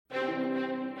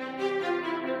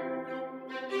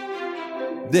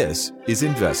This is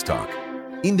Invest Talk.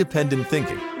 Independent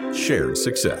thinking, shared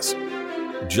success.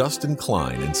 Justin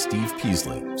Klein and Steve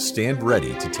Peasley stand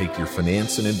ready to take your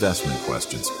finance and investment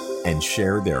questions and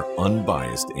share their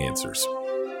unbiased answers.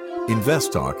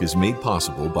 Invest Talk is made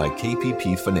possible by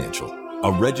KPP Financial,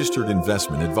 a registered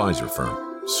investment advisor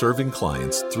firm serving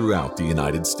clients throughout the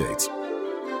United States.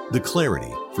 The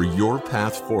clarity for your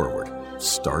path forward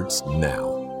starts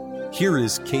now. Here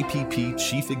is KPP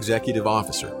Chief Executive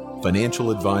Officer, Financial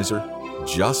Advisor,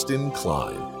 Justin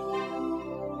Klein.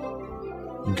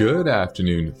 Good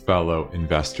afternoon, fellow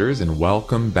investors, and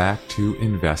welcome back to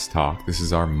Invest Talk. This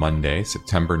is our Monday,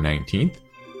 September 19th,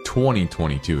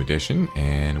 2022 edition,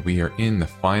 and we are in the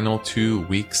final 2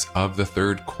 weeks of the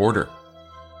third quarter.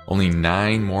 Only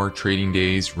 9 more trading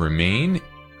days remain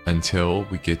until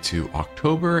we get to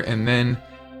October, and then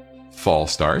fall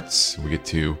starts. We get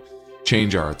to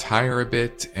change our attire a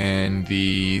bit, and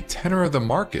the tenor of the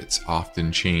markets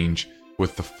often change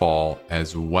with the fall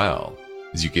as well.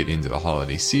 As you get into the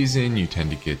holiday season, you tend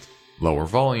to get lower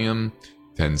volume,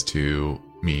 tends to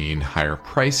mean higher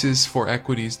prices for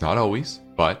equities. Not always,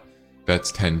 but that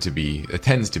tends to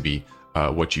be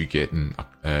what you get in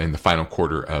the final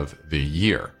quarter of the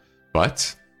year.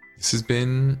 But this has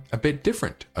been a bit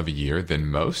different of a year than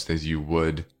most, as you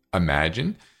would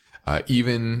imagine.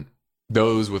 Even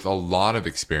those with a lot of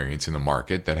experience in the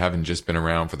market that haven't just been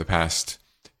around for the past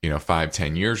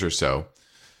 5-10 years or so,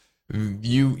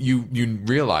 you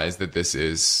realize that this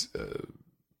is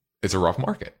it's a rough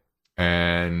market,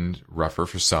 and rougher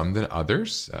for some than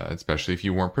others, especially if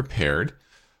you weren't prepared.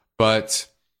 But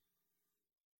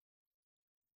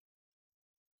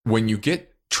when you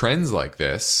get trends like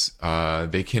this,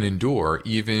 they can endure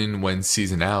even when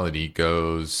seasonality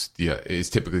is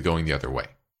typically going the other way.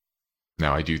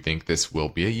 Now, I do think this will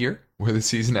be a year where the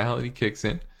seasonality kicks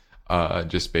in,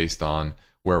 just based on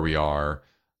where we are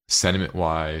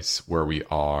sentiment-wise, where we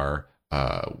are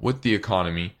with the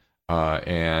economy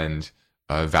and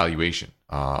valuation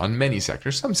on many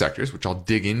sectors. Some sectors, which I'll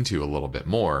dig into a little bit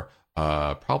more,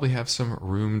 probably have some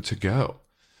room to go.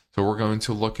 So we're going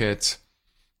to look at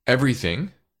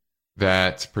everything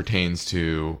that pertains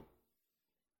to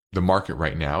the market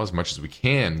right now as much as we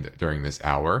can during this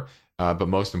hour. But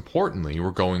most importantly, we're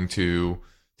going to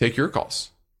take your calls.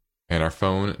 And our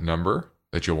phone number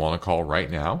that you'll want to call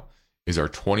right now is our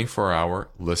 24-hour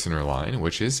listener line,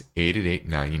 which is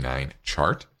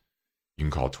 888-99-CHART. You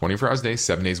can call 24 hours a day,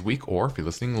 7 days a week, or if you're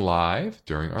listening live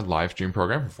during our live stream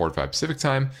program from 4 to 5 Pacific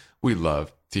time, we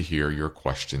love to hear your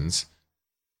questions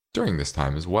during this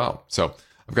time as well. So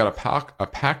I've got a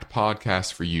packed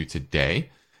podcast for you today,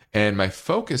 and my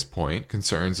focus point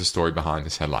concerns the story behind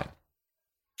this headline: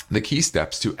 the key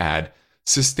steps to add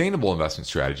sustainable investment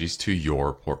strategies to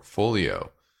your portfolio.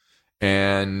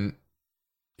 And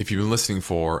if you've been listening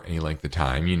for any length of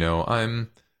time, you know I'm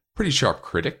a pretty sharp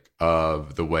critic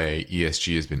of the way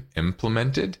ESG has been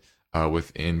implemented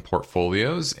within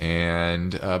portfolios.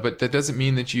 But that doesn't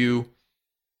mean that you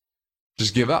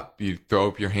just give up. You throw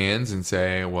up your hands and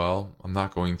say, well, I'm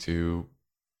not going to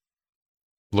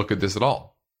look at this at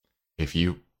all. If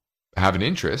you have an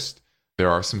interest, there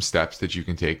are some steps that you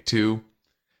can take to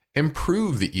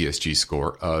improve the ESG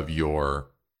score of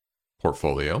your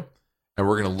portfolio. And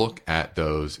we're going to look at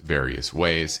those various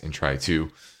ways and try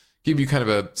to give you kind of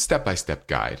a step-by-step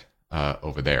guide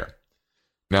over there.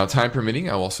 Now, time permitting,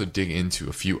 I'll also dig into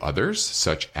a few others,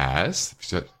 such as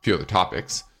a few other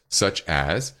topics, such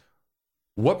as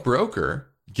what broker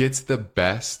has the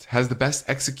best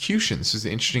execution. This is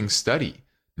an interesting study,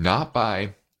 not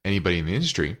by anybody in the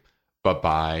industry, but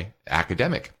by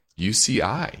academic, UC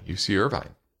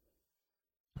Irvine,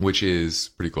 which is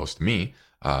pretty close to me,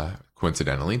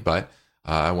 coincidentally, but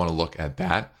I want to look at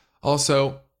that.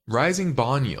 Also, rising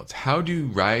bond yields. How do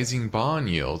rising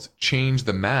bond yields change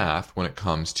the math when it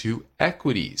comes to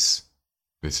equities?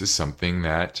 This is something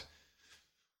that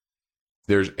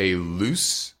there's a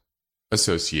loose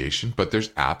association, but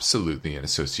there's absolutely an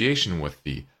association with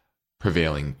the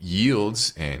prevailing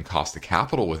yields and cost of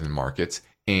capital within markets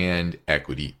and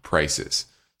equity prices.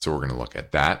 So we're going to look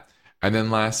at that. And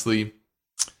then lastly,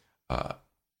 we're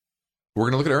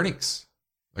going to look at earnings.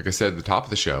 Like I said at the top of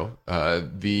the show,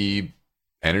 the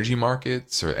energy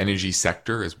markets or energy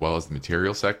sector, as well as the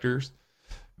material sectors,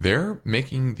 they're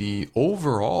making the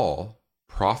overall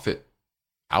profit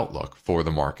outlook for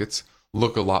the markets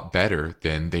look a lot better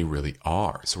than they really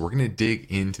are. So we're going to dig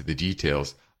into the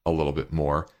details a little bit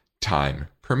more, time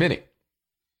permitting.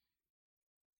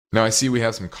 Now I see we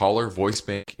have some caller voice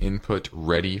bank input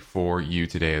ready for you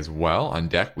today as well. On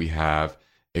deck, we have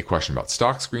a question about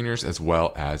stock screeners as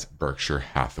well as Berkshire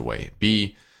Hathaway.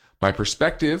 My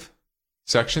perspective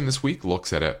section this week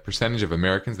looks at a percentage of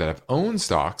Americans that have owned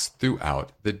stocks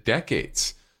throughout the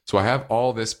decades. So I have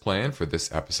all this planned for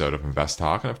this episode of Invest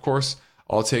Talk. And of course,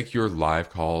 I'll take your live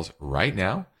calls right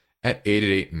now at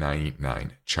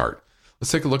 888-99-CHART.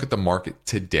 Let's take a look at the market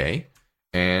today.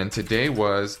 And today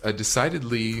was a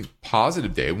decidedly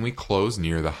positive day when we closed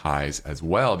near the highs as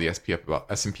well. The S&P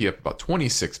up about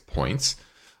 26 points,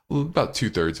 about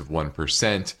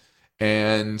 2/3%.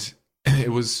 And it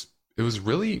was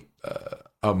really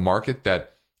a market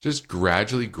that just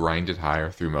gradually grinded higher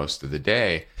through most of the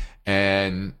day.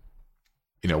 And,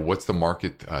 what's the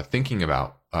market thinking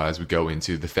about as we go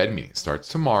into the Fed meeting? It starts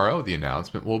tomorrow. The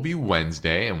announcement will be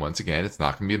Wednesday. And once again, it's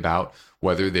not going to be about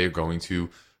whether they're going to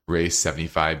raise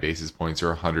 75 basis points or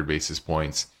 100 basis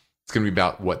points. It's going to be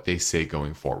about what they say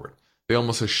going forward. They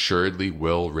almost assuredly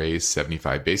will raise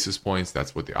 75 basis points.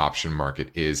 That's what the option market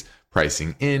is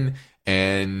pricing in.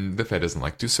 And the Fed doesn't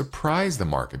like to surprise the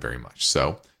market very much.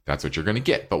 So that's what you're going to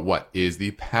get. But what is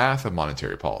the path of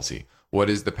monetary policy? What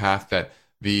is the path that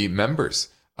the members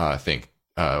think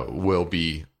will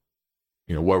be,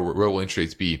 where will interest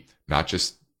rates be, not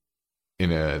just in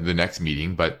the next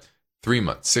meeting, but 3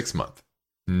 months, 6 months,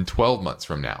 12 months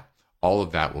from now? All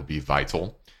of that will be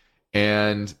vital.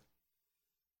 And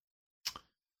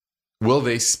will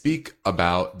they speak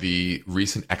about the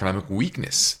recent economic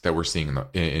weakness that we're seeing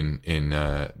in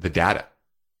the data?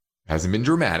 It hasn't been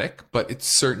dramatic, but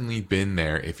it's certainly been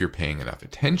there if you're paying enough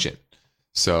attention.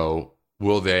 So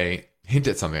will they hint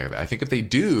at something like that? I think if they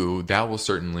do, that will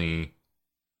certainly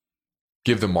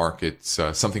give the markets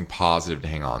something positive to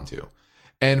hang on to.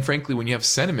 And frankly, when you have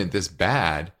sentiment this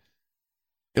bad,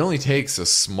 it only takes a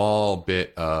small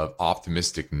bit of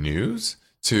optimistic news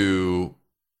to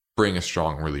bring a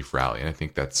strong relief rally. And I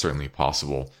think that's certainly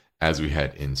possible as we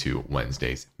head into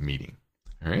Wednesday's meeting.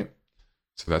 All right.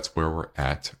 So that's where we're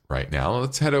at right now.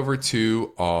 Let's head over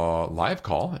to a live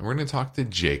call, and we're going to talk to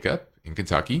Jacob in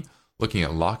Kentucky, looking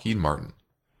at Lockheed Martin.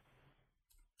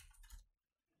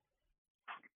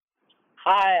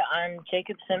 Hi, I'm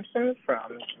Jacob Simpson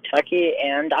from Kentucky,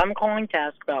 and I'm calling to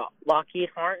ask about Lockheed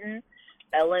Martin,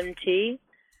 LMT.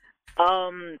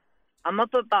 I'm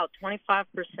up about 25%,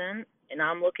 and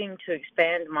I'm looking to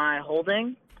expand my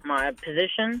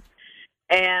position.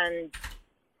 And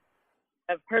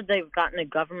I've heard they've gotten a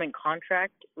government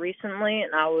contract recently,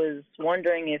 and I was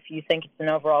wondering if you think it's an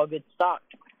overall good stock.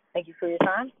 Thank you for your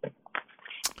time.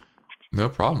 No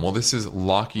problem. Well, this is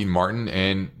Lockheed Martin,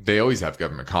 and they always have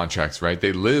government contracts, right?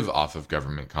 They live off of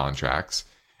government contracts,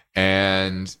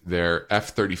 and their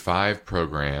F-35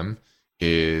 program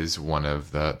is one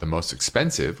of the most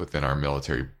expensive within our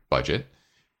military budget,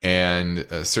 and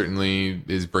certainly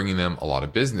is bringing them a lot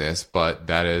of business, but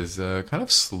that is kind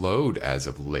of slowed as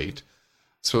of late.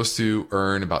 Supposed to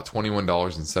earn about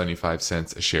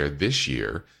 $21.75 a share this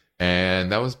year,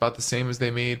 and that was about the same as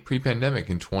they made pre-pandemic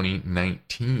in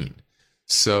 2019.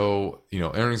 So,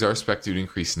 earnings are expected to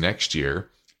increase next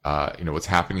year. What's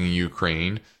happening in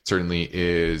Ukraine certainly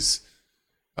is,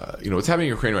 what's happening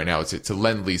in Ukraine right now, it's a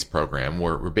lend-lease program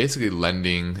where we're basically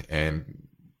lending and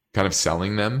kind of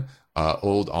selling them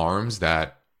old arms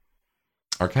that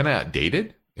are kind of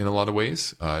outdated in a lot of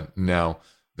ways. Now,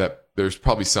 that there's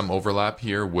probably some overlap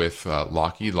here with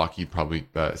Lockheed. Lockheed probably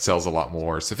sells a lot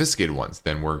more sophisticated ones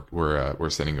than we're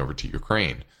sending over to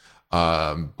Ukraine.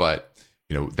 But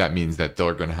that means that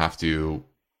they're going to have to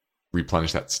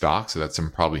replenish that stock. So that's some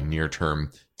probably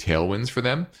near-term tailwinds for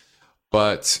them.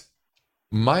 But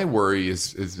my worry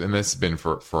is, and this has been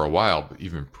for a while, but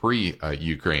even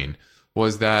pre-Ukraine,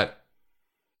 was that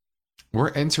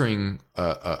we're entering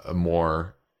a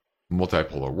more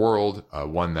multipolar world,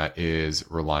 one that is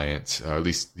reliant, at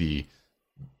least the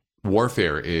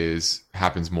warfare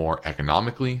happens more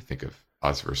economically. Think of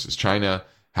us versus China.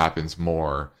 Happens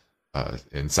more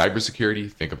in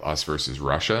cybersecurity. Think of us versus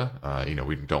Russia.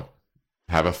 We don't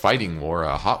have a fighting war,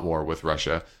 a hot war with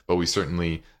Russia, but we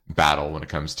certainly battle when it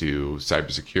comes to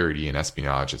cybersecurity and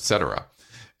espionage, etc.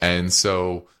 And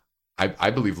so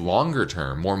I believe longer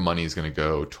term, more money is going to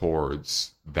go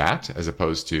towards that as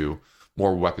opposed to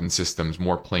more weapon systems,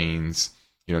 more planes.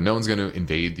 No one's going to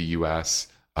invade the U.S.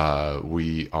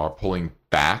 We are pulling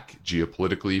back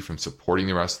geopolitically from supporting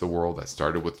the rest of the world. That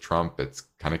started with Trump. It's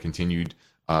kind of continued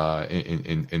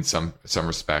in some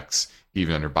respects,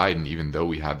 even under Biden, even though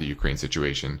we have the Ukraine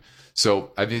situation.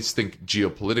 So I just think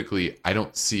geopolitically, I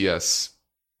don't see us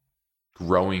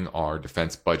growing our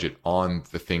defense budget on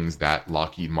the things that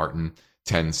Lockheed Martin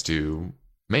tends to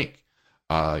make,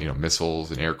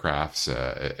 missiles and aircrafts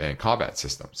and combat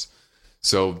systems.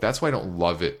 So that's why I don't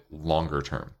love it longer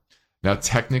term. Now,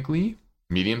 technically,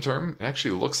 medium term, it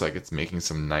actually looks like it's making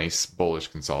some nice bullish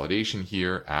consolidation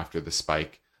here after the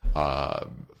spike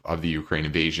of the Ukraine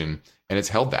invasion, and it's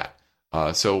held that.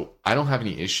 So I don't have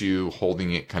any issue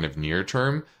holding it kind of near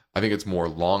term. I think it's more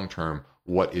long term.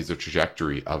 What is the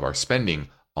trajectory of our spending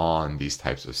on these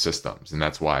types of systems? And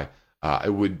that's why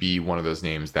it would be one of those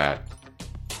names that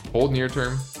hold near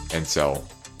term and sell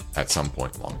at some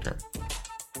point long term.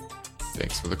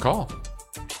 Thanks for the call.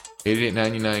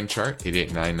 8899 chart,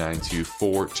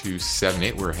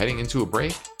 8899242278. We're heading into a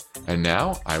break. And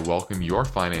now I welcome your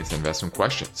finance and investment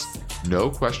questions. No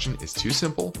question is too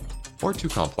simple or too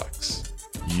complex.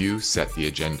 You set the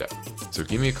agenda. So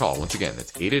give me a call. Once again,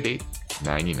 that's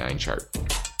 888-99 chart.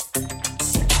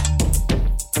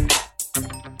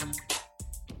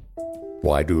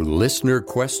 Why do listener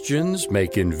questions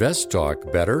make Invest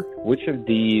Talk better? Which of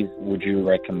these would you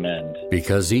recommend?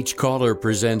 Because each caller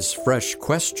presents fresh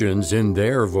questions in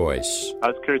their voice. I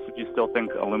was curious if you still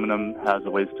think aluminum has a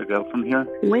ways to go from here.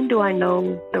 When do I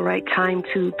know the right time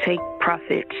to take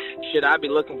profits? Should I be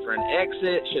looking for an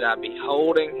exit? Should I be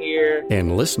holding here?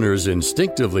 And listeners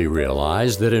instinctively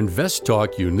realize that Invest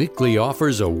Talk uniquely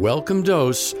offers a welcome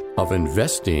dose of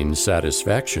investing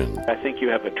satisfaction. I think you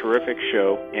have a terrific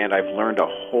show, and I've learned a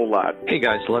whole lot. Hey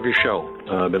guys, love your show.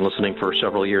 I've been listening for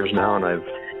several years now, and I've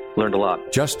learned a lot.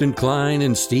 Justin Klein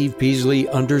and Steve Peasley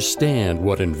understand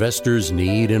what investors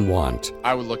need and want.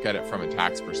 I would look at it from a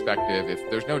tax perspective. If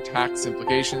there's no tax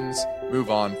implications, move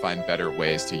on, find better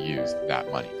ways to use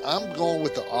that money. I'm going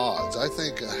with the odds. I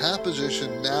think a half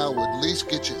position now would at least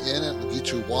get you in it and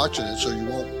get you watching it so you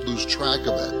won't lose track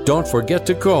of it. Don't forget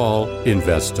to call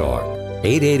Invest Talk,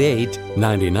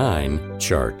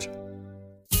 888-99-CHART.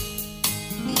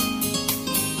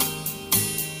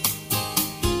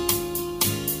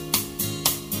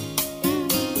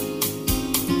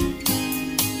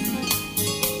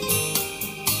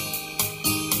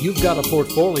 You've got a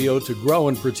portfolio to grow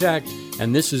and protect,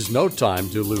 and this is no time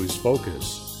to lose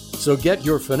focus. So get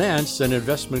your finance and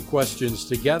investment questions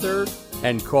together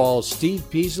and call Steve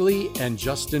Peasley and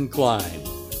Justin Klein.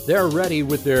 They're ready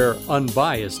with their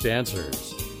unbiased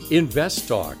answers. Invest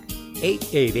Talk,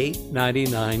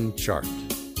 888-99-CHART.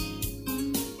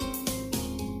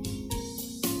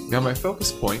 Now, my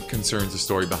focus point concerns the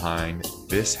story behind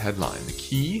this headline, the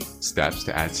key steps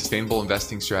to add sustainable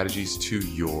investing strategies to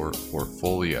your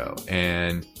portfolio.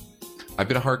 And I've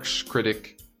been a harsh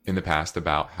critic in the past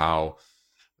about how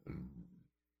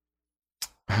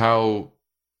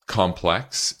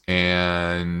complex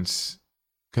and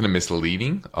kind of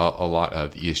misleading a lot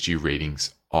of ESG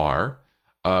ratings are.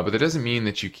 But that doesn't mean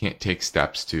that you can't take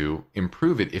steps to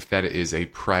improve it if that is a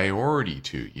priority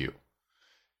to you.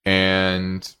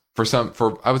 And for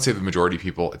I would say the majority of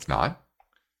people, it's not.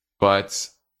 But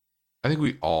I think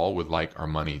we all would like our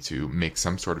money to make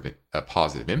some sort of a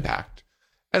positive impact,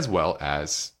 as well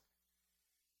as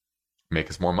make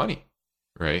us more money,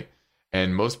 right?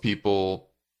 And most people,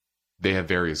 they have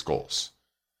various goals.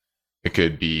 It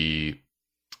could be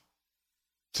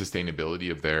sustainability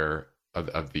of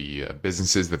the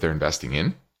businesses that they're investing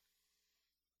in,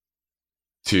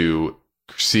 to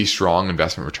see strong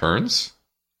investment returns,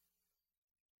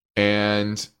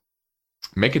 and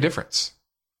make a difference.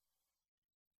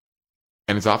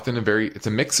 And it's often it's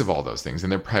a mix of all those things,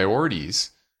 and their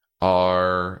priorities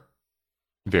are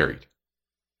varied.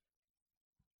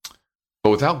 But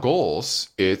without goals,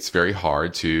 it's very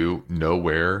hard to know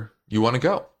where you want to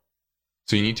go.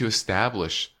 So you need to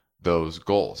establish those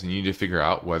goals, and you need to figure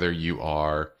out whether you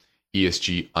are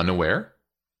ESG unaware.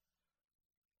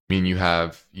 I mean, you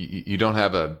don't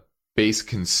have a base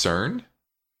concern,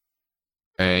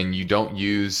 and you don't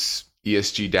use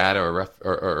ESG data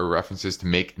or references to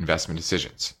make investment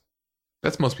decisions.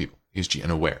 That's most people, ESG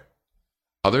unaware.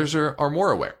 Others are more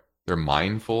aware. They're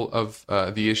mindful of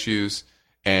the issues,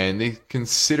 and they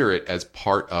consider it as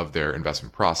part of their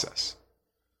investment process.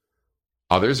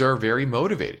 Others are very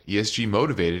motivated, ESG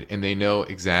motivated, and they know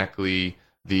exactly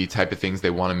the type of things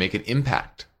they want to make an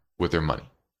impact with their money.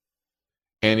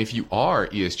 And if you are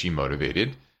ESG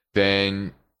motivated,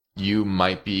 then you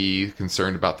might be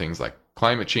concerned about things like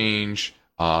climate change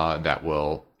that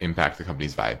will impact the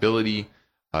company's viability.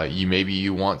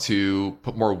 You want to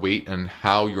put more weight on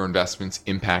how your investments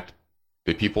impact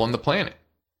the people on the planet.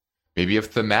 Maybe you have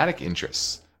thematic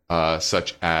interests,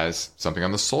 such as something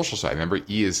on the social side. Remember,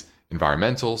 E is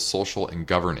environmental, social, and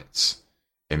governance.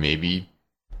 And maybe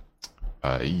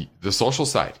the social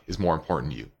side is more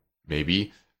important to you.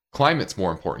 Maybe climate's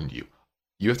more important to you.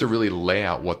 You have to really lay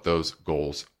out what those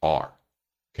goals are.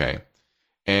 Okay.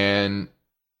 And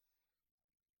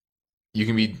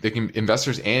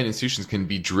investors and institutions can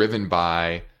be driven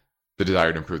by the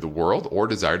desire to improve the world or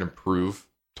desire to improve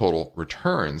total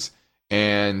returns.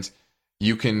 And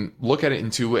you can look at it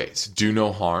in two ways. Do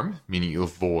no harm, meaning you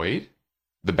avoid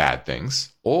the bad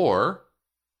things, or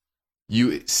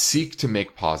you seek to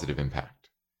make positive impact.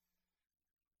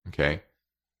 Okay?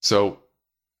 So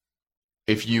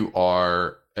if you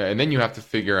are, and then you have to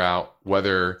figure out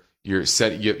whether you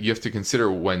have to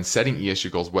consider when setting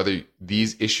ESG goals, whether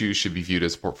these issues should be viewed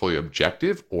as a portfolio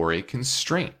objective or a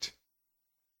constraint.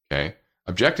 Okay?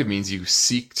 Objective means you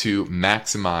seek to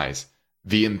maximize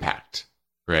the impact,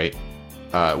 right?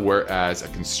 Whereas a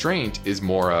constraint is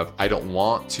more of, I don't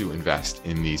want to invest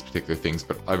in these particular things,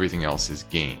 but everything else is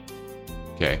gain.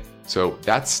 Okay, so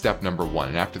that's step number one.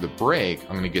 And after the break,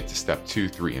 I'm going to get to step 2,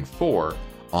 3, and 4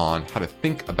 on how to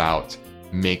think about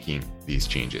making these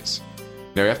changes.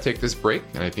 Now we have to take this break,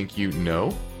 and I think you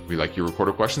know we like your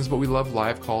recorder questions, but we love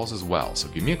live calls as well. So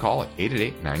give me a call at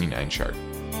 888-99-CHART.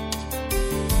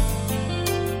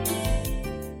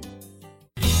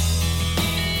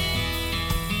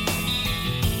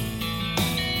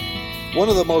 One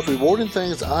of the most rewarding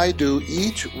things I do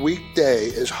each weekday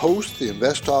is host the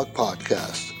Invest Talk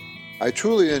podcast. I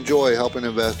truly enjoy helping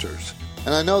investors,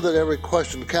 and I know that every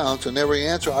question counts and every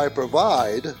answer I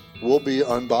provide will be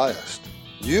unbiased.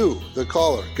 You, the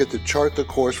caller, get to chart the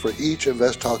course for each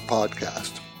Invest Talk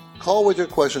podcast. Call with your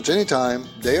questions anytime,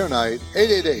 day or night,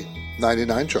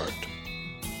 888-99-CHART.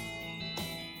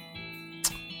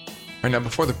 All right, now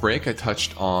before the break, I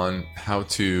touched on how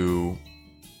to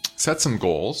set some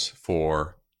goals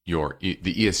for the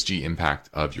ESG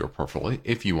impact of your portfolio,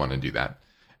 if you want to do that.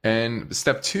 And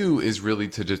step 2 is really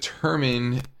to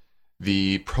determine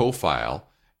the profile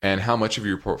and how much of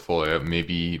your portfolio may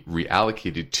be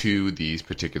reallocated to these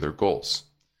particular goals.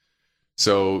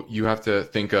 So you have to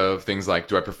think of things like,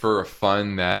 do I prefer a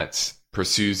fund that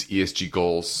pursues ESG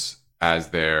goals as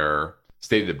their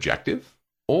stated objective,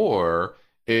 or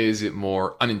is it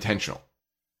more unintentional?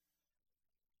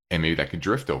 And maybe that could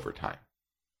drift over time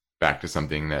back to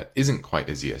something that isn't quite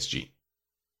as ESG.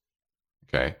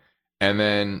 Okay. And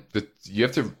then you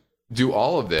have to do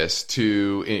all of this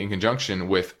in conjunction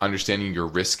with understanding your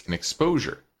risk and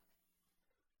exposure.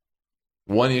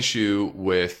 One issue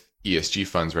with ESG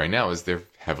funds right now is they're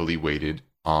heavily weighted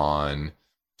on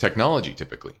technology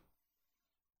typically.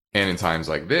 And in times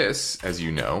like this, as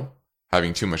you know,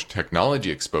 having too much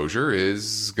technology exposure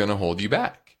is going to hold you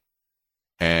back.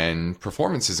 And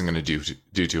performance isn't going to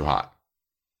do too hot.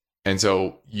 And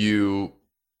so you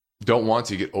don't want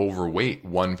to get overweight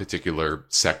one particular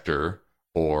sector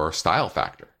or style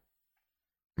factor.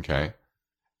 Okay?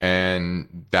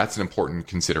 And that's an important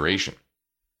consideration.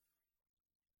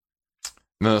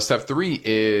 Now, step 3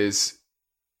 is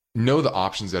know the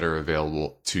options that are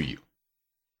available to you.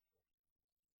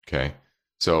 Okay?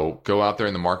 So go out there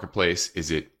in the marketplace.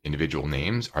 Is it individual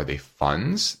names? Are they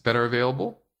funds that are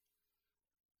available?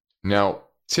 Now,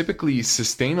 typically,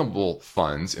 sustainable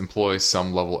funds employ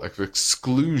some level of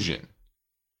exclusion,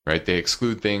 right? They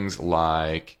exclude things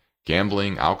like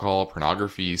gambling, alcohol,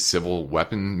 pornography, civil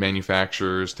weapon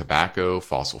manufacturers, tobacco,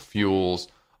 fossil fuels,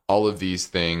 all of these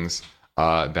things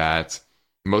that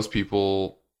most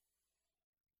people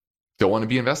don't want to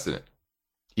be invested in,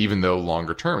 even though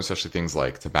longer term, especially things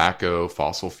like tobacco,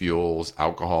 fossil fuels,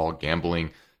 alcohol,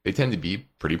 gambling, they tend to be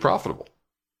pretty profitable.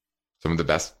 Some of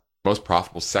the most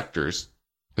profitable sectors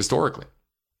historically.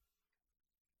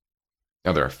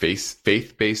 Now, there are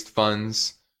faith-based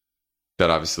funds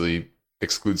that obviously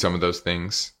exclude some of those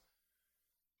things.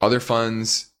 Other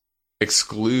funds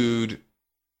exclude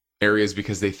areas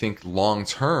because they think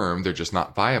long-term they're just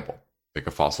not viable, like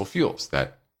fossil fuels,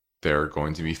 that they're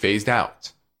going to be phased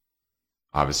out.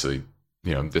 Obviously,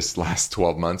 this last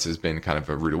 12 months has been kind of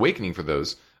a rude awakening for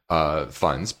those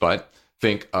funds, but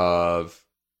think of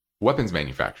weapons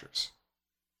manufacturers.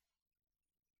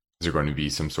 Is there going to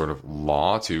be some sort of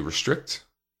law to restrict?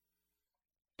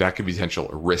 That could be potential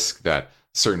risk that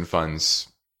certain funds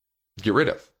get rid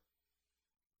of.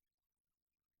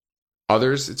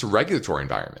 Others, it's a regulatory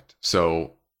environment.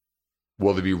 So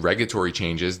will there be regulatory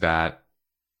changes that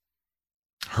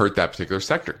hurt that particular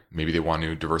sector? Maybe they want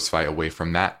to diversify away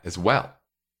from that as well.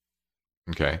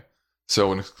 Okay. So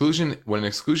when an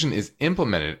exclusion is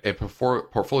implemented, a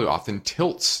portfolio often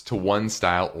tilts to one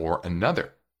style or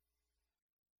another.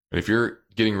 But if you're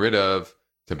getting rid of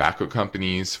tobacco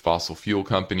companies, fossil fuel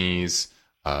companies,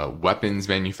 weapons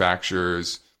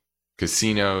manufacturers,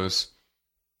 casinos,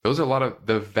 those are a lot of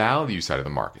the value side of the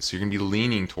market. So you're going to be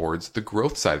leaning towards the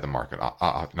growth side of the market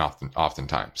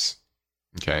oftentimes.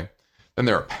 Okay. Then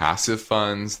there are passive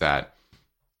funds that,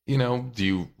 do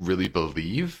you really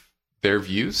believe their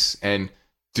views, and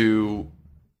do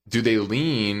they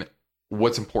lean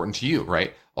what's important to you,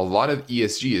 right? A lot of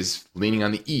ESG is leaning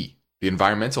on the E, the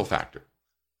environmental factor.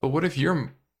 But what if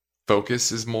your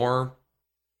focus is more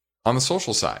on the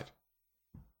social side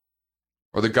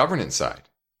or the governance side?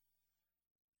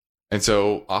 And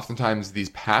so oftentimes these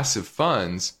passive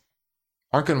funds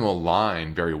aren't going to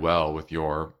align very well with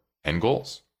your end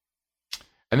goals.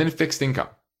 And then fixed income.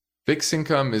 Fixed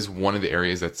income is one of the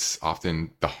areas that's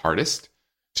often the hardest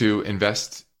to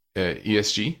invest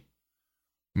ESG,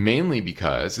 mainly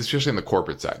because, especially on the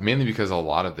corporate side, mainly because a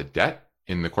lot of the debt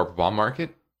in the corporate bond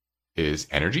market is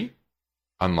energy.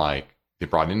 Unlike the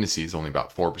broad indices, only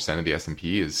about 4% of the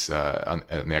S&P is on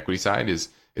the equity side is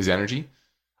energy.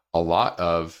 A lot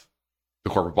of the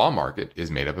corporate bond market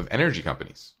is made up of energy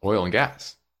companies, oil and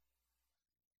gas.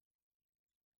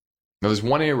 Now, there's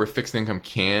one area where fixed income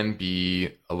can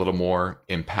be a little more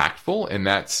impactful, and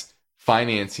that's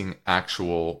financing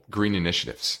actual green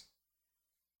initiatives.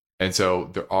 And so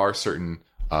there are certain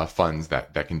funds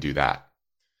that can do that.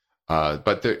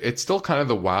 But it's still kind of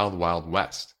the wild, wild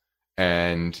west.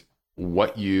 And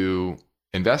what you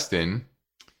invest in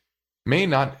may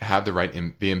not have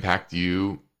the impact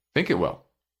you think it will.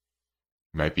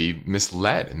 You might be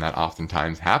misled, and that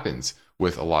oftentimes happens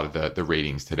with a lot of the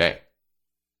ratings today.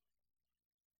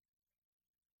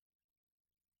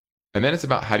 And then it's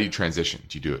about, how do you transition?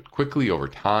 Do you do it quickly over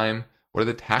time? What are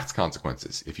the tax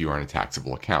consequences if you are in a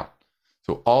taxable account?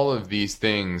 So all of these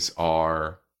things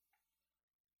are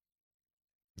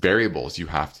variables you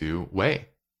have to weigh.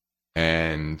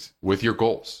 And with your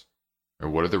goals, or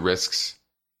what are the risks?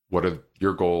 What are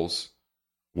your goals?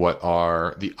 What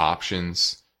are the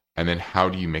options? And then how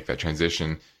do you make that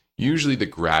transition? Usually the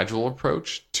gradual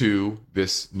approach to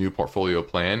this new portfolio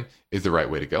plan is the right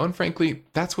way to go. And frankly,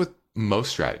 that's with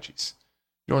most strategies.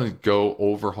 You don't want to go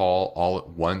overhaul all at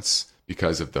once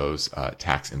because of those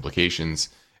tax implications.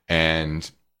 And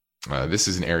this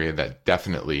is an area that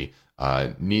definitely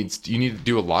you need to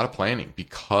do a lot of planning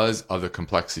because of the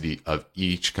complexity of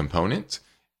each component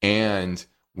and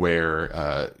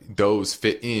where those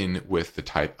fit in with the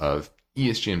type of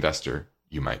ESG investor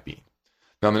you might be.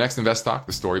 Now, in the next Invest Talk,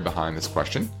 the story behind this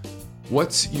question: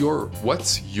 what's your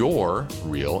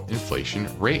real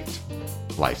inflation rate?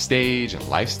 Life stage and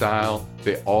lifestyle,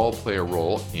 they all play a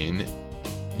role in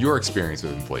your experience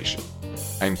with inflation.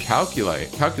 And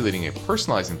calculating a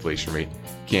personalized inflation rate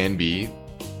can be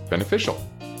beneficial.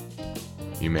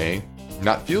 You may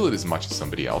not feel it as much as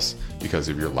somebody else because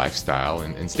of your lifestyle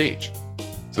and stage.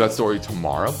 So that story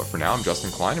tomorrow, but for now, I'm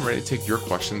Justin Klein. I'm ready to take your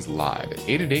questions live at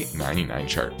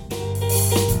 888-99-CHART.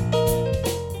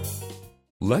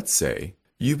 Let's say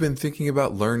you've been thinking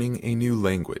about learning a new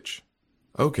language.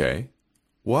 Okay,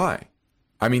 why?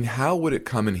 I mean, how would it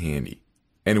come in handy?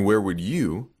 And where would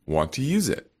you want to use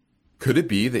it? Could it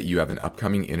be that you have an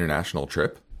upcoming international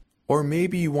trip? Or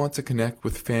maybe you want to connect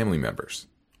with family members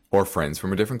or friends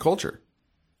from a different culture?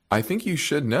 I think you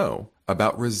should know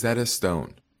about Rosetta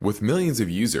Stone. With millions of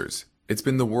users, it's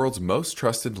been the world's most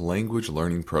trusted language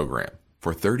learning program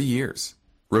for 30 years.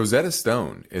 Rosetta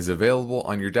Stone is available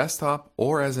on your desktop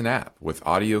or as an app with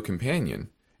Audio Companion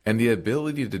and the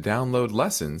ability to download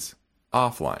lessons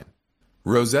offline.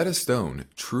 Rosetta Stone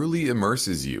truly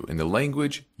immerses you in the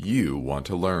language you want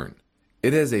to learn.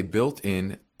 It has a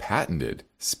built-in, patented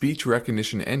speech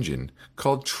recognition engine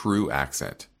called True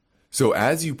Accent. So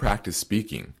as you practice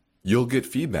speaking, you'll get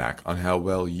feedback on how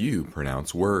well you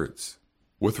pronounce words.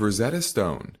 With Rosetta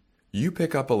Stone, you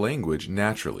pick up a language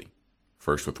naturally,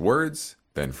 first with words,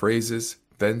 then phrases,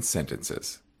 then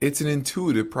sentences. It's an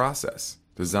intuitive process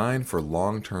designed for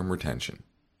long-term retention.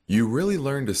 You really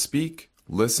learn to speak,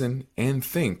 listen, and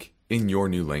think in your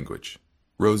new language.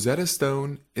 Rosetta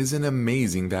Stone is an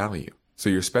amazing value, so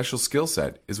your special skill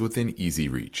set is within easy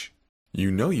reach.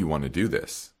 You know you want to do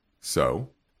this, so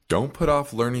don't put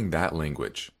off learning that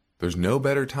language. There's no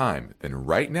better time than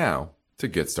right now to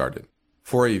get started.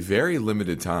 For a very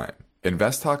limited time,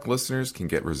 Invest Talk listeners can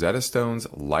get Rosetta Stone's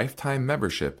lifetime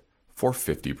membership for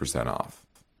 50% off.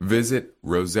 Visit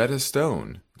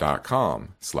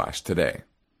rosettastone.com/today.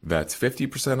 That's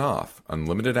 50% off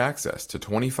unlimited access to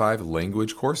 25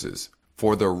 language courses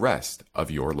for the rest of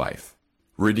your life.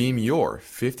 Redeem your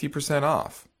 50%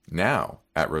 off now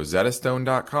at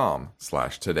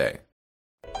rosettastone.com/today.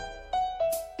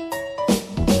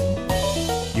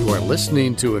 You are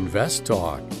listening to Invest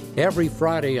Talk. Every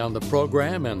Friday on the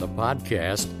program and the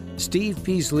podcast, Steve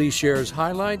Peasley shares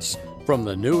highlights from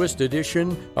the newest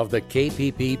edition of the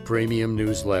KPP Premium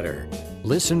Newsletter.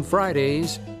 Listen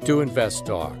Fridays to Invest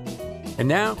Talk. And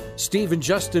now, Steve and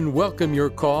Justin welcome your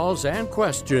calls and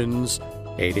questions.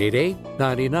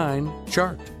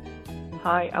 888-99-CHART.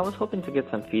 Hi, I was hoping to get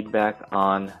some feedback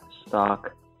on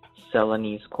stock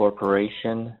Celanese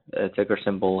Corporation, ticker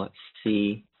symbol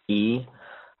CE.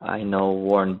 I know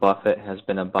Warren Buffett has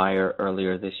been a buyer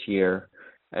earlier this year.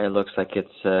 It looks like it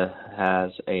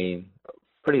has a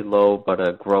pretty low but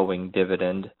a growing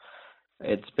dividend.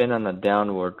 It's been on a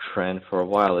downward trend for a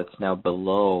while. It's now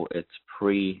below its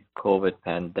pre-COVID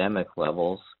pandemic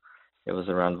levels. It was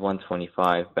around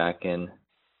 125 back in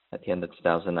at the end of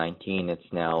 2019.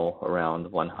 It's now around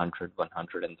 100,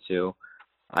 102.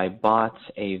 I bought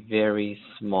a very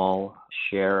small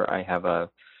share. I have a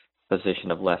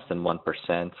position of less than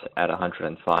 1% at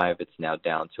 105. It's now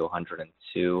down to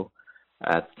 102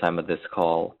 at the time of this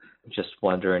call. Just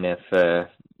wondering if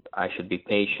I should be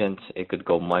patient. It could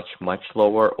go much, much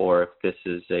lower, or if this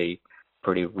is a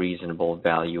pretty reasonable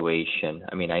valuation.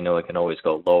 I mean, I know it can always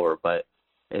go lower, but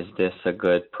is this a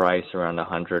good price, around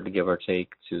 100, give or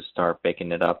take, to start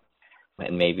picking it up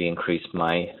and maybe increase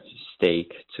my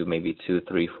stake to maybe 2,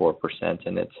 3, 4%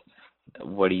 in it?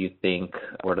 What do you think?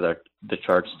 What are the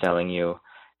charts telling you?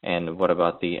 And what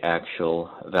about the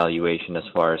actual valuation as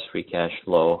far as free cash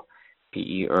flow,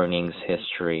 PE earnings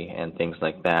history, and things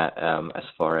like that, as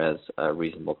far as a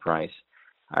reasonable price?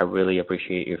 I really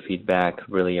appreciate your feedback,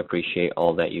 really appreciate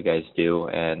all that you guys do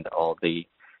and all the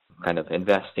kind of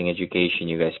investing education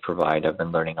you guys provide. I've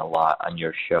been learning a lot on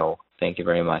your show. Thank you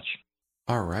very much.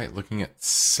 All right, looking at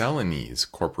Celanese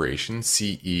Corporation,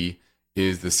 CE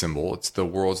is the symbol. It's the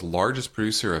world's largest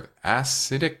producer of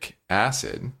acetic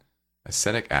acid,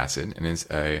 and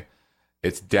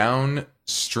it's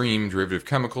downstream derivative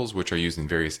chemicals, which are used in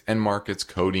various end markets,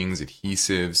 coatings,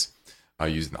 adhesives,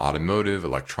 used in automotive,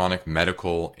 electronic,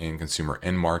 medical, and consumer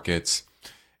end markets,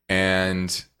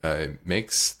 and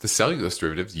makes the cellulose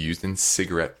derivatives used in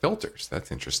cigarette filters.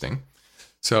 That's interesting.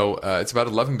 So it's about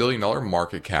 $11 billion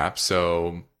market cap.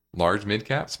 So large mid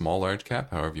cap, small large cap,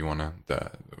 however you want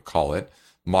to call it.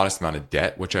 Modest amount of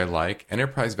debt, which I like.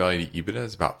 Enterprise value to EBITDA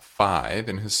is about 5,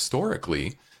 and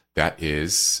historically that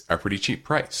is a pretty cheap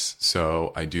price.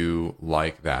 So I do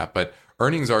like that. But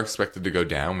earnings are expected to go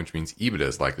down, which means EBITDA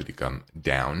is likely to come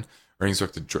down. Earnings are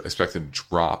expected to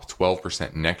drop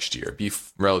 12% next year, be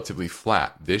relatively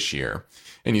flat this year.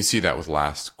 And you see that with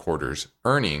last quarter's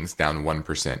earnings down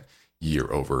 1%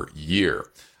 year over year.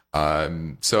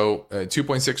 So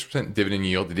 2.6% dividend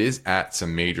yield. It is at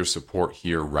some major support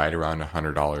here, right around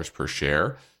 $100 per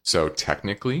share. So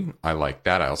technically, I like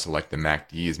that. I also like the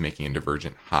MACD is making a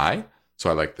divergent high. So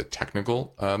I like the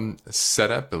technical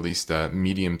setup, at least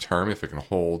medium term, if it can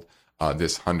hold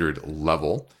this 100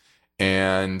 level.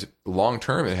 And long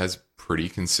term, it has pretty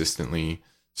consistently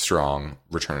strong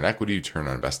return on equity, return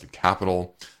on invested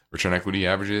capital. Return on equity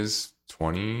averages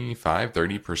 25,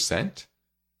 30%.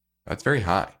 That's very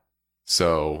high.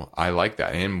 So I like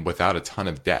that. And without a ton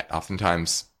of debt.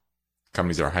 Oftentimes,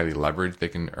 companies that are highly leveraged, they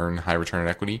can earn high return on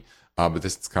equity. But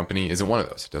this company isn't one of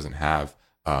those. It doesn't have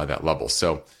that level.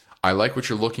 So I like what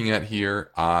you're looking at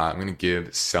here. I'm going to give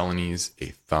Celanese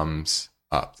a thumbs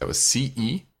up. That was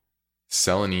CE,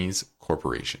 Celanese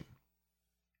Corporation.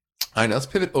 All right, now let's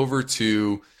pivot over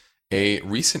to a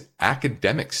recent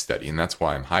academic study. And that's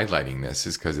why I'm highlighting this,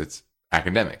 is because it's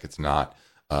academic. It's not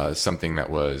something that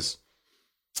was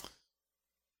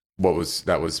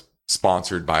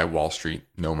sponsored by Wall Street.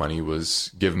 No money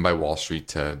was given by Wall Street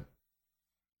to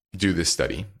do this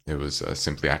study. It was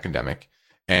simply academic.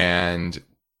 And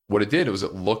what it did was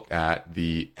it looked at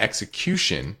the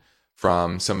execution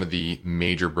from some of the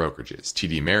major brokerages: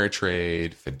 TD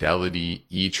Ameritrade, Fidelity,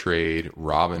 E-Trade,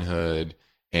 Robinhood,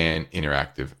 and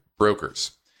Interactive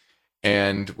Brokers.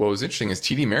 And what was interesting is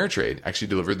TD Ameritrade actually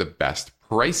delivered the best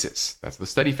prices. That's what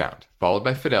the study found, followed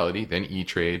by Fidelity, then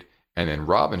E-Trade, and then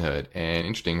Robinhood. And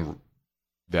interesting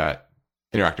that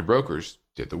Interactive Brokers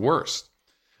did the worst.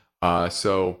 And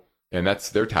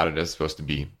they're touted as supposed to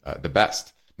be the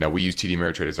best. Now, we use TD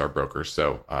Ameritrade as our broker,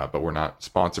 but we're not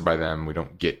sponsored by them. We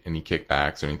don't get any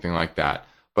kickbacks or anything like that.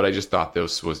 But I just thought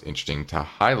this was interesting to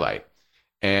highlight.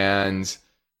 And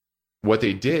what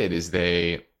they did is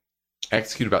they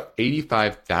executed about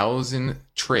 85,000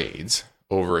 trades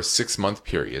over a 6-month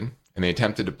period, and they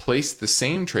attempted to place the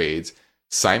same trades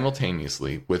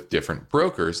simultaneously with different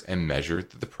brokers and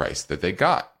measured the price that they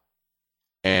got.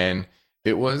 And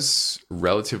it was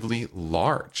relatively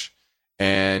large.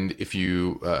 And if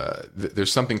you,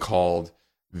 there's something called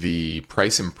the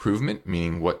price improvement,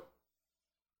 meaning what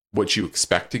you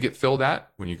expect to get filled at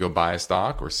when you go buy a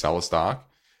stock or sell a stock,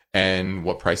 and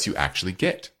what price you actually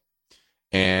get.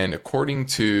 And according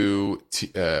to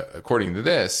this,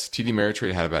 TD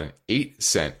Ameritrade had about an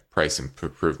 8-cent price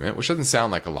improvement, which doesn't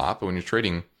sound like a lot, but when you're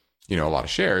trading, a lot of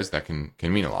shares, that can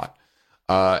mean a lot.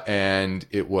 And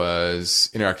it was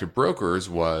Interactive Brokers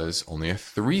was only a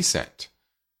 3-cent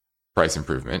price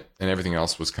improvement, and everything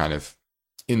else was kind of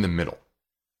in the middle.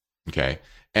 Okay.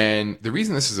 And the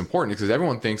reason this is important is because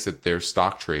everyone thinks that their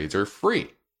stock trades are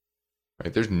free,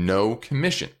 right? There's no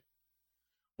commission.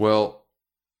 Well,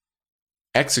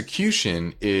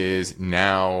 execution is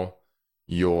now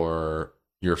your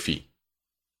fee.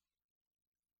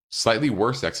 Slightly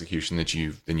worse execution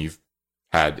than you've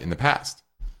had in the past.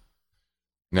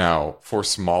 Now, for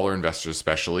smaller investors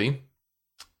especially,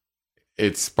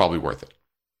 it's probably worth it.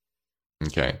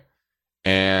 Okay.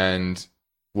 And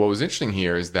what was interesting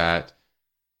here is that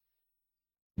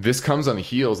this comes on the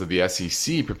heels of the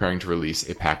SEC preparing to release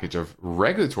a package of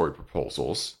regulatory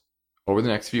proposals over the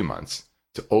next few months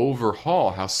to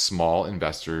overhaul how small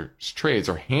investors' trades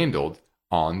are handled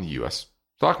on the U.S.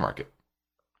 stock market.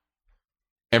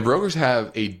 And brokers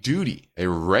have a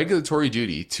regulatory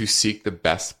duty, to seek the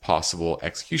best possible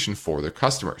execution for their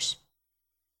customers.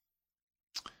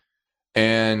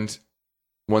 And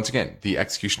once again, the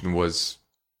execution was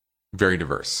very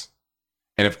diverse.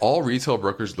 And if all retail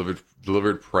brokers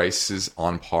delivered prices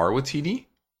on par with TD,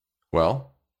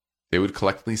 well, they would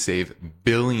collectively save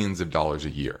billions of dollars a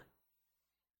year.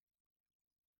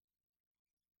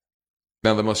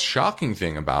 Now, the most shocking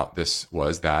thing about this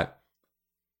was that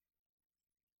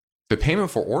the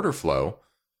payment for order flow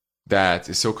that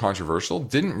is so controversial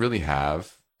didn't really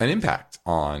have an impact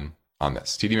on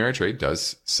this. TD Ameritrade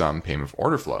does some payment for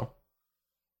order flow,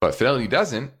 but Fidelity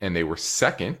doesn't, and they were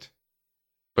second,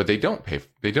 but they don't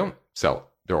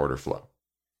sell their order flow.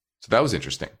 So that was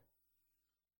interesting.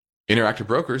 Interactive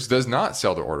Brokers does not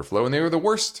sell their order flow, and they were the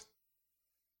worst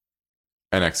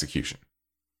in execution.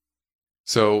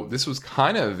 So this was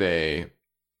kind of an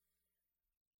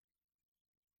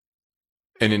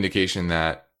indication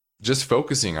that just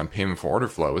focusing on payment for order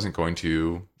flow isn't going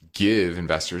to give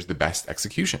investors the best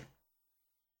execution.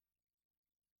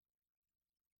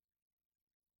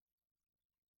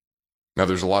 Now,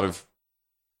 there's a lot of,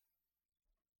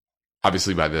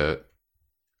 obviously, by the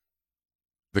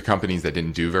companies that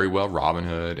didn't do very well,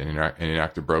 Robinhood and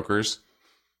Interactive Brokers,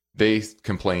 they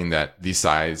complained that the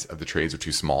size of the trades were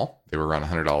too small. They were around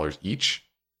 $100 each,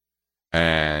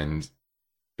 and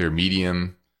they're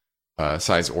medium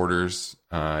size orders,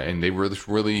 and they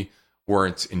really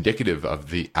weren't indicative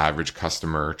of the average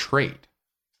customer trade.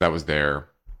 That was their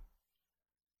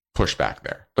pushback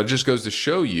there. But it just goes to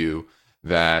show you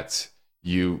that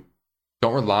you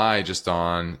don't rely just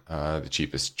on the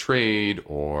cheapest trade,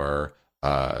 or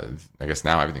I guess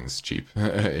now everything's cheap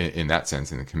in that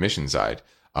sense, in the commission side,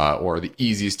 or the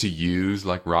easiest to use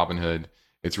like Robinhood.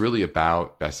 It's really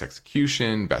about best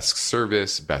execution, best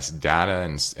service, best data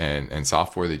and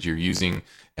software that you're using,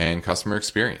 and customer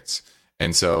experience.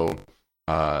 And so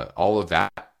all of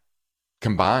that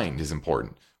combined is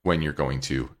important when you're going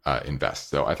to invest.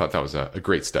 So I thought that was a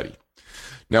great study.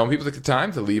 Now, when people take the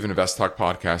time to leave an Invest Talk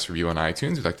podcast review on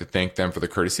iTunes, we'd like to thank them for the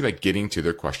courtesy by getting to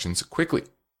their questions quickly.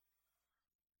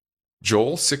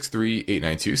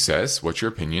 Joel63892 says, what's your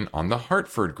opinion on the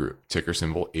Hartford Group, ticker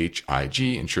symbol HIG?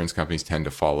 Insurance companies tend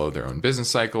to follow their own business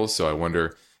cycles, so I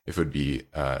wonder if it would be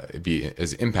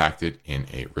as impacted in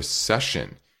a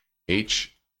recession. HIG.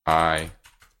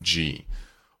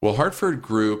 Well, Hartford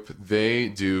Group, they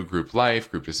do group life,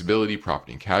 group disability,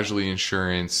 property and casualty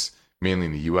insurance, mainly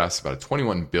in the U.S., about a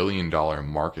 $21 billion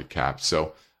market cap.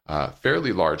 So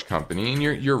fairly large company. And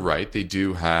you're right, they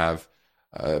do have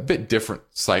a bit different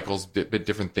cycles, bit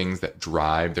different things that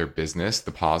drive their business.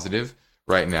 The positive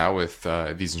right now with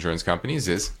these insurance companies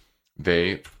is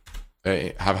they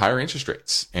have higher interest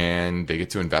rates, and they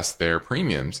get to invest their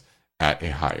premiums at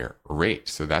a higher rate.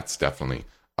 So that's definitely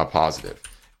a positive.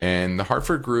 And the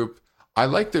Hartford Group, I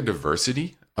like the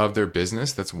diversity of their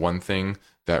business. That's one thing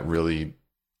that really,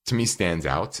 to me, stands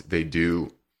out. They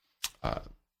do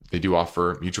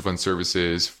offer mutual fund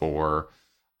services for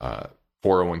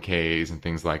 401ks and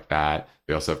things like that.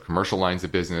 They also have commercial lines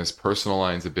of business, personal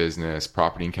lines of business,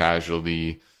 property and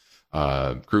casualty,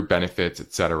 group benefits,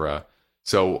 etc.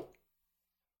 So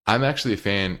I'm actually a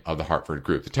fan of the Hartford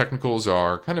Group. The technicals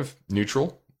are kind of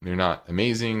neutral. They're not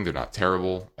amazing. They're not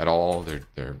terrible at all.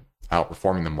 They're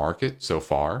outperforming the market so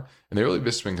far. And they've really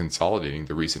just been consolidating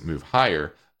the recent move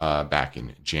higher back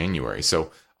in January. So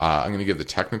I'm going to give the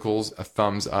technicals a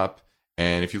thumbs up.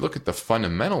 And if you look at the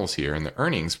fundamentals here and the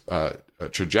earnings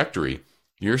trajectory,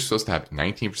 you're supposed to have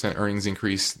 19% earnings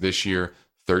increase this year,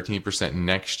 13%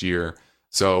 next year.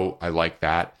 So I like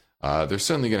that. They're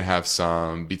certainly going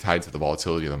to be tied to the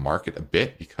volatility of the market a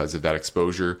bit because of that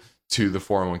exposure to the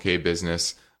 401k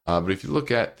business. But if you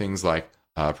look at things like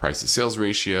price to sales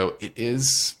ratio, it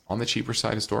is on the cheaper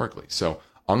side historically. So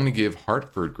I'm going to give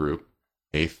Hartford Group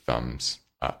a thumbs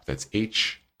up. That's HIG.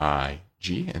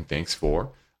 And thanks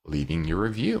for leaving your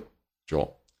review,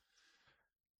 Joel.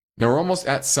 Now we're almost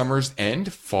at summer's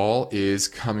end. Fall is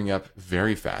coming up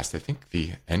very fast. I think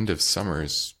the end of summer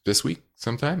is this week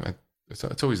sometime.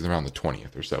 It's always around the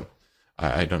 20th or so.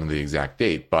 I don't know the exact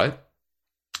date, but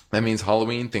that means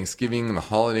Halloween, Thanksgiving, and the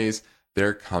holidays,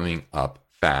 they're coming up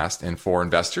fast. And for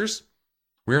investors,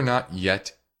 we're not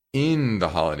yet in the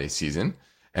holiday season,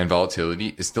 and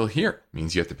volatility is still here. It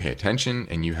means you have to pay attention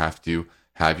and you have to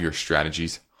have your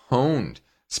strategies honed,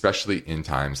 especially in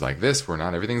times like this where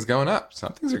not everything's going up.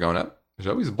 Some things are going up. There's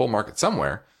always a bull market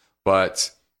somewhere.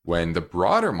 But when the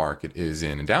broader market is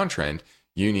in a downtrend,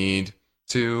 you need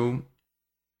to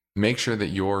make sure that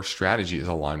your strategy is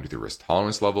aligned with your risk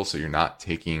tolerance level so you're not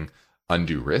taking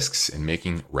undue risks and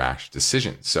making rash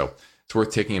decisions. So it's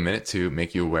worth taking a minute to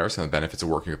make you aware of some of the benefits of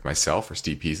working with myself or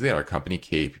Steve Peasley at our company,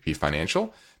 KAPP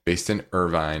Financial, based in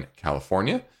Irvine,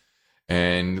 California.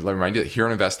 And let me remind you that here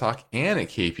on Invest Talk and at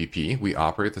KPP, we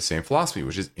operate the same philosophy,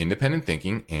 which is independent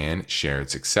thinking and shared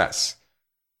success.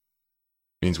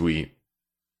 It means we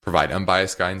provide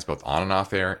unbiased guidance both on and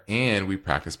off air, and we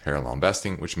practice parallel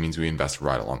investing, which means we invest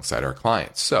right alongside our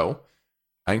clients. So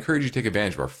I encourage you to take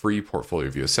advantage of our free portfolio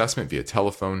review assessment via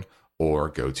telephone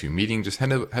or GoToMeeting. Just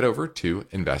head over to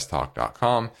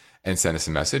investtalk.com and send us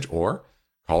a message or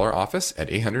call our office at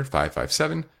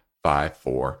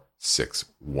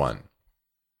 800-557-5461.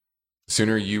 The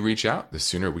sooner you reach out, the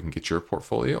sooner we can get your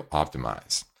portfolio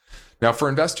optimized. Now, for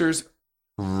investors,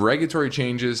 regulatory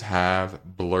changes have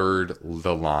blurred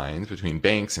the lines between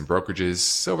banks and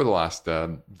brokerages over the last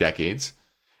decades.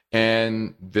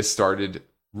 And this started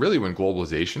really when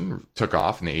globalization took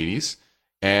off in the 80s,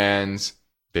 and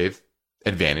they've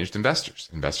advantaged investors.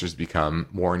 Investors become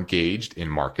more engaged in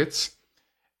markets.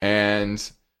 And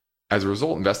as a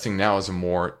result, investing now is a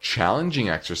more challenging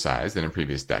exercise than in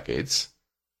previous decades.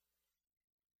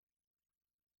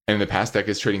 And in the past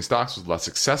decades, trading stocks was less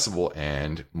accessible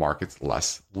and markets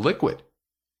less liquid.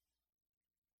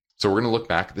 So we're going to look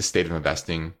back at the state of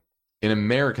investing in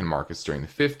American markets during the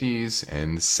 50s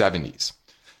and the 70s.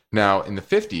 Now, in the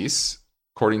 50s,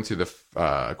 according to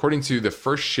the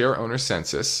first share owner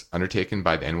census undertaken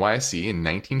by the NYSE in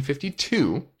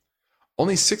 1952,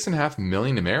 only 6.5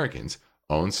 million Americans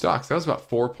owned stocks. That was about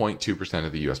 4.2%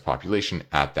 of the U.S. population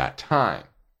at that time.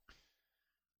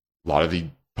 A lot of the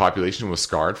population was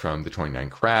scarred from the 29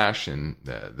 crash and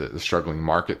the struggling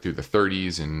market through the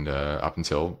 30s and up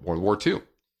until World War II.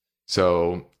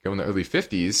 So in the early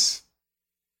 50s,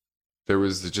 there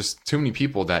was just too many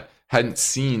people that hadn't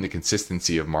seen the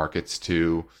consistency of markets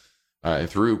through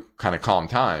kind of calm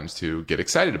times to get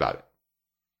excited about it.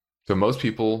 So most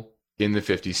people in the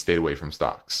 50s stayed away from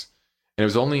stocks. And it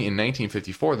was only in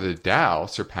 1954 that the Dow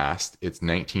surpassed its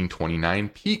 1929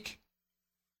 peak,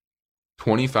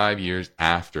 25 years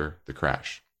after the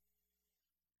crash.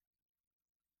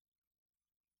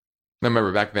 Now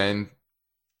remember, back then,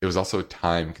 it was also a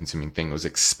time-consuming thing. It was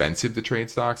expensive to trade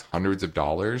stocks, hundreds of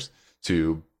dollars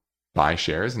to buy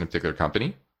shares in a particular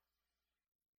company.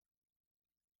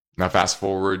 Now fast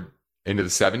forward into the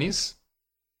 70s,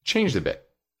 changed a bit.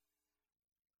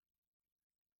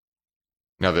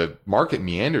 Now the market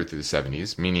meandered through the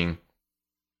 70s, meaning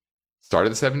start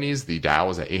of the 70s, the Dow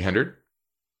was at 800.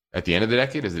 At the end of the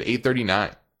decade, it was at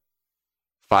 839.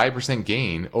 5%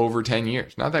 gain over 10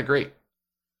 years. Not that great.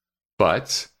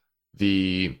 But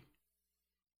the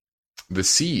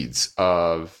seeds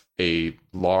of a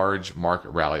large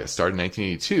market rally that started in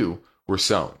 1982 were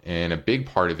sown. And a big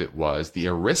part of it was the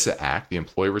ERISA Act, the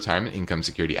Employee Retirement Income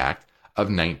Security Act of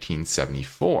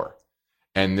 1974.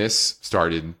 And this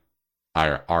started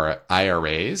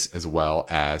IRAs as well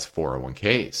as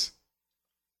 401ks.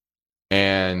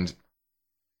 And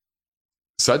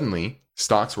suddenly,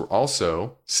 stocks were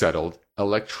also settled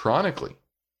electronically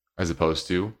as opposed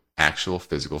to actual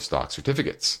physical stock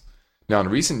certificates. Now, in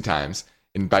recent times,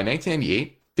 by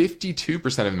 1998,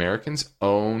 52% of Americans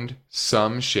owned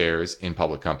some shares in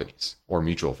public companies or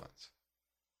mutual funds,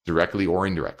 directly or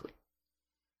indirectly.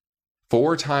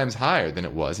 4 times higher than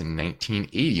it was in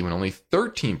 1980 when only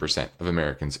 13% of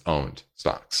Americans owned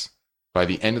stocks. By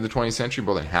the end of the 20th century,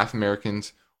 more than half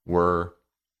Americans were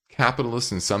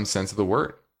capitalists in some sense of the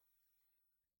word.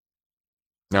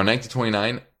 Now, in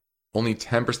 1929, only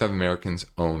 10% of Americans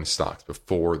owned stocks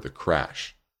before the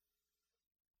crash.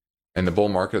 And the bull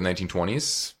market of the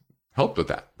 1920s helped with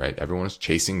that, right? Everyone was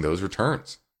chasing those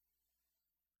returns.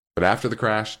 But after the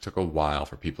crash, it took a while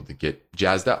for people to get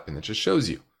jazzed up. And it just shows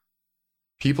you,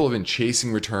 people have been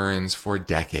chasing returns for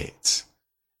decades.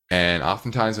 And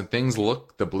oftentimes when things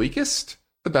look the bleakest,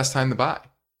 the best time to buy.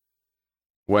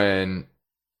 When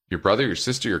your brother, your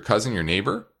sister, your cousin, your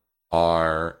neighbor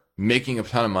are making a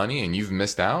ton of money and you've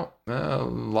missed out, a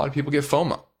lot of people get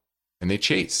FOMO and they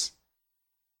chase.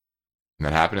 And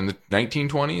that happened in the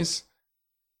 1920s. It's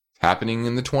happening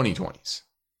in the 2020s.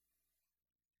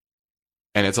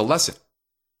 And it's a lesson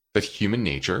that human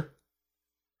nature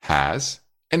has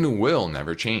and will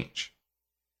never change.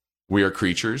 We are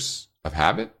creatures of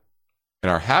habit,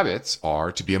 and our habits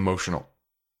are to be emotional.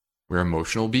 We're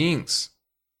emotional beings.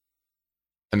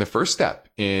 And the first step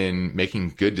in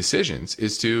making good decisions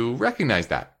is to recognize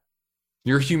that.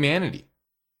 Your humanity.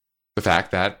 The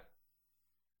fact that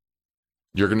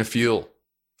you're going to feel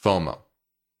FOMO.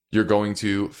 You're going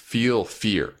to feel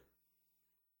fear.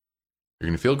 You're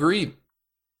going to feel greed.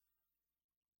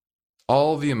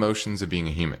 All the emotions of being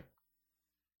a human.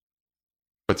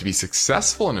 But to be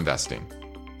successful in investing,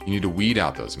 you need to weed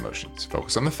out those emotions.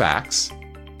 Focus on the facts.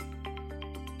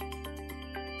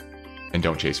 And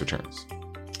don't chase returns.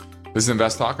 This is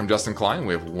Invest Talk. I'm Justin Klein.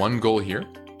 We have one goal here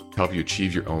to help you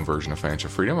achieve your own version of financial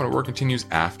freedom. And our work continues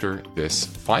after this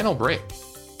final break.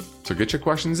 So get your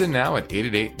questions in now at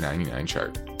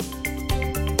 888-99-CHART.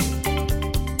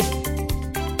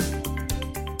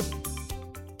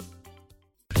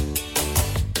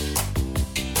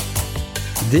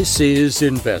 This is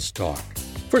Invest Talk.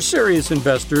 For serious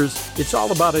investors, it's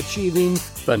all about achieving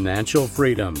financial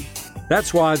freedom.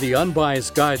 That's why the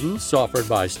unbiased guidance offered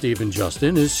by Steve and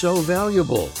Justin is so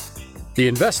valuable. The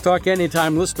Invest Talk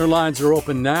Anytime listener lines are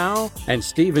open now, and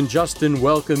Steve and Justin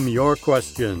welcome your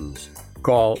questions.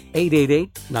 Call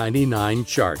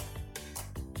 888-99-CHART.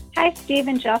 Hi, Steve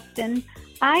and Justin.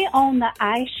 I own the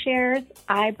iShares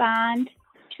iBond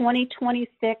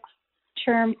 2026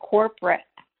 Term Corporate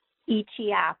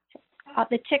ETF.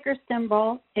 The ticker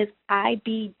symbol is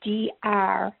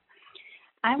IBDR.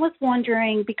 I was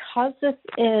wondering, because this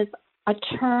is a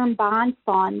term bond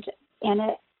fund and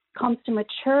it comes to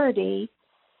maturity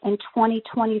in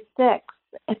 2026,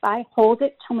 if I hold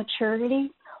it to maturity,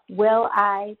 will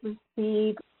I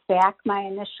receive back my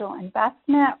initial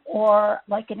investment or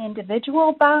like an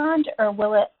individual bond, or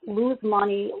will it lose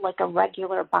money like a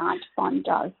regular bond fund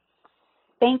does?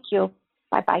 Thank you.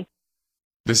 Bye-bye.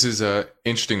 This is an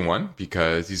interesting one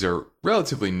because these are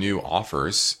relatively new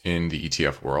offers in the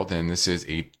ETF world, and this is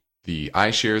the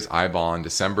iShares iBond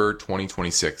December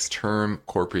 2026 Term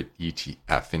Corporate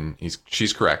ETF, and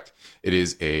she's correct. It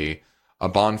is a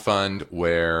bond fund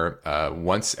where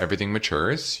once everything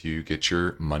matures, you get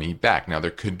your money back. Now there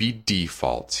could be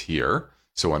defaults here,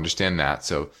 so understand that.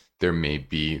 So there may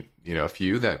be a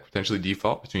few that potentially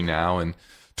default between now and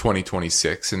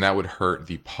 2026, and that would hurt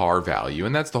the par value.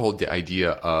 And that's the whole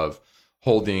idea of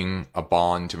holding a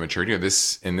bond to maturity, or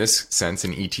this, in this sense,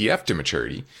 an ETF to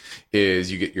maturity,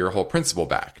 is you get your whole principal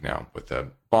back. Now, with a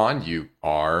bond, you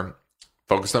are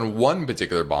focused on one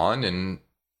particular bond, and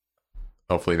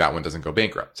hopefully that one doesn't go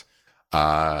bankrupt.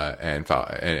 And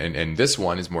this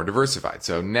one is more diversified.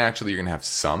 So naturally, you're going to have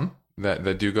some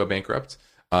that do go bankrupt.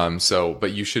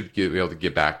 But you should be able to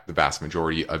get back the vast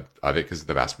majority of it, because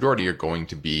the vast majority are going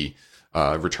to be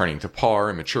returning to par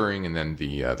and maturing, and then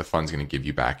the fund's going to give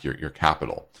you back your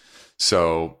capital.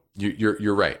 So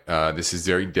you're right. This is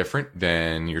very different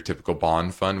than your typical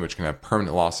bond fund, which can have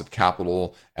permanent loss of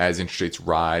capital as interest rates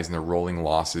rise, and they're rolling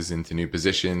losses into new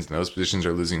positions, and those positions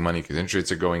are losing money because interest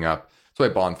rates are going up. That's why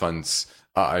bond funds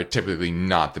are typically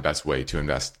not the best way to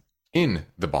invest in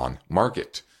the bond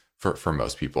market for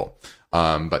most people.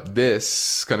 But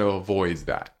this kind of avoids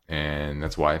that, and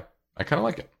that's why I kind of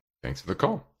like it. Thanks for the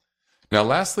call. Now,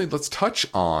 lastly, let's touch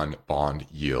on bond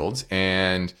yields.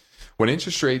 And when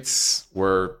interest rates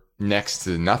were next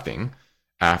to nothing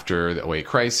after the 2008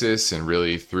 crisis and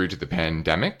really through to the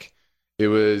pandemic, it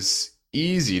was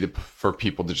easy for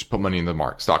people to just put money in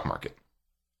the stock market.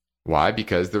 Why?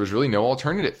 Because there was really no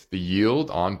alternative. The yield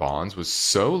on bonds was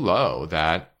so low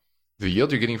that the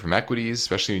yield you're getting from equities,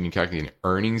 especially when you calculate an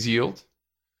earnings yield,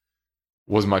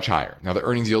 was much higher. Now, the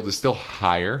earnings yield is still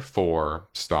higher for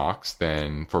stocks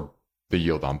than for the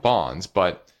yield on bonds,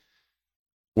 but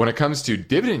when it comes to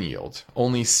dividend yield,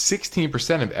 only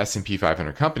 16% of S&P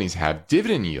 500 companies have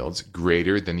dividend yields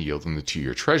greater than the yield on the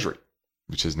 2-year Treasury,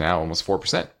 which is now almost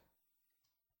 4%.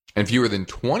 And fewer than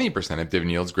 20% of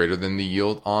dividend yields greater than the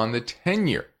yield on the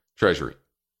 10-year Treasury.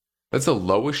 That's the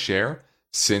lowest share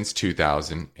since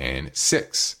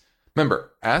 2006.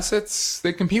 Remember, assets,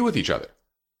 they compete with each other.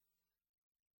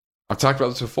 I've talked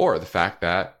about this before, the fact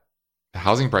that the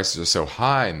housing prices are so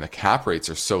high and the cap rates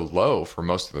are so low for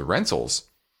most of the rentals.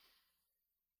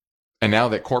 And now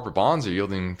that corporate bonds are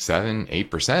yielding 7,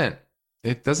 8%,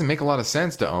 it doesn't make a lot of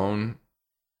sense to own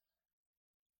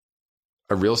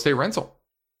a real estate rental.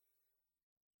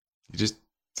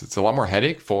 It's a lot more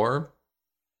headache for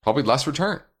probably less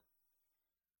return.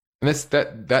 And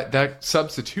that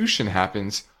substitution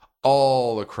happens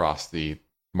all across the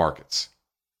markets.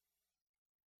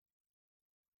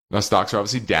 Now, stocks are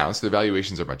obviously down, so the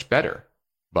valuations are much better.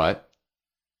 But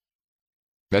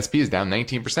the S&P is down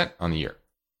 19% on the year.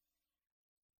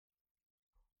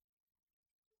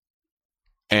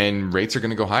 And rates are going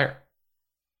to go higher.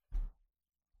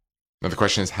 Now, the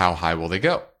question is, how high will they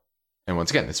go? And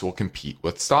once again, this will compete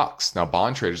with stocks. Now,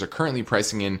 bond traders are currently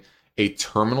pricing in a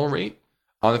terminal rate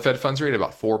on the Fed funds rate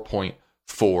about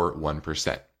 4.41%.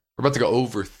 We're about to go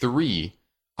over 3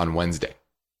 on Wednesday.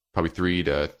 Probably 3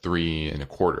 to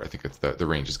 3.25%. I think that's the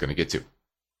range is going to get to.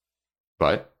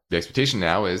 But the expectation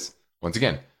now is, once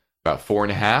again, about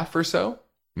 4.5 or so.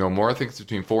 No more. I think it's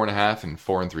between 4.5 and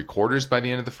 4.75 by the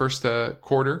end of the first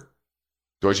quarter.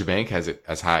 Deutsche Bank has it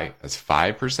as high as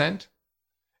 5%.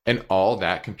 And all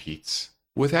that competes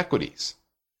with equities.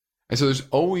 And so there's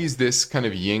always this kind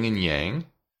of yin and yang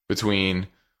between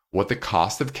what the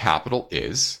cost of capital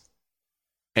is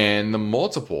and the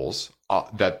multiples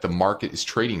that the market is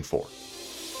trading for,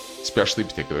 especially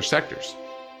particular sectors.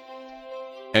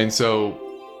 And so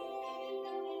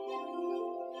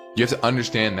you have to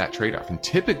understand that trade-off. And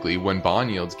typically when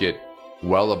bond yields get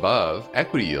well above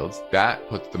equity yields, that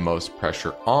puts the most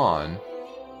pressure on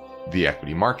the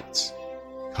equity markets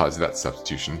because of that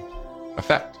substitution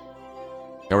effect.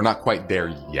 Now, we're not quite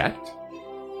there yet,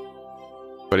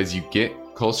 but as you get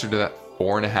closer to that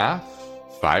 4.5%,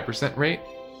 5% rate,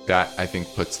 that I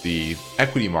think puts the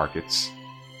equity markets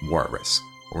more at risk.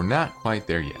 We're not quite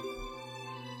there yet.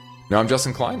 Now, I'm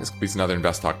Justin Klein. This completes another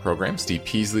Invest Talk program. Steve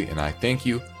Peasley and I thank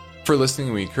you for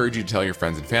listening. We encourage you to tell your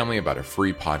friends and family about our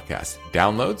free podcast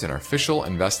downloads, and our official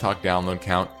Invest Talk download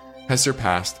count has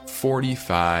surpassed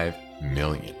 45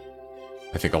 million.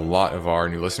 I think a lot of our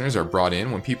new listeners are brought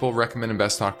in when people recommend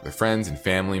Invest Talk to their friends and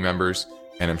family members,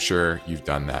 and I'm sure you've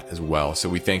done that as well. So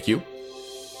we thank you.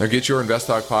 Now get your Invest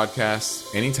Talk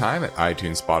podcasts anytime at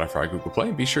iTunes, Spotify, Google Play,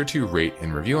 and be sure to rate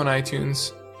and review on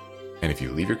iTunes. And if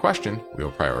you leave your question, we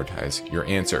will prioritize your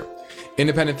answer.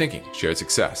 Independent thinking, shared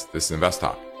success. This is Invest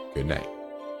Talk. Good night.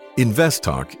 Invest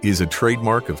Talk is a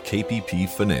trademark of KPP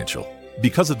Financial.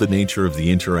 Because of the nature of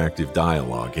the interactive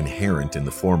dialogue inherent in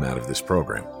the format of this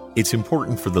program, it's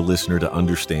important for the listener to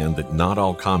understand that not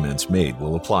all comments made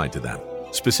will apply to them.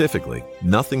 Specifically,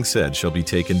 nothing said shall be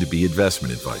taken to be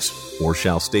investment advice, or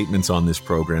shall statements on this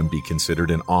program be considered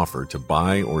an offer to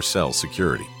buy or sell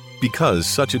security. Because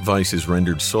such advice is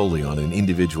rendered solely on an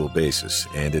individual basis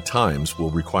and at times will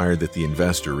require that the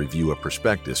investor review a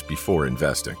prospectus before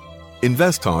investing.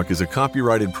 Invest Talk is a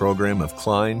copyrighted program of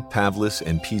Klein, Pavlis,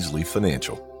 and Peasley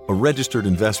Financial, a registered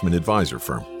investment advisor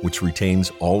firm which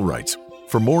retains all rights.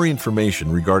 For more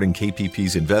information regarding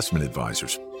KPP's investment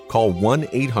advisors, call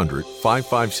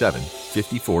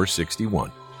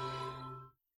 1-800-557-5461.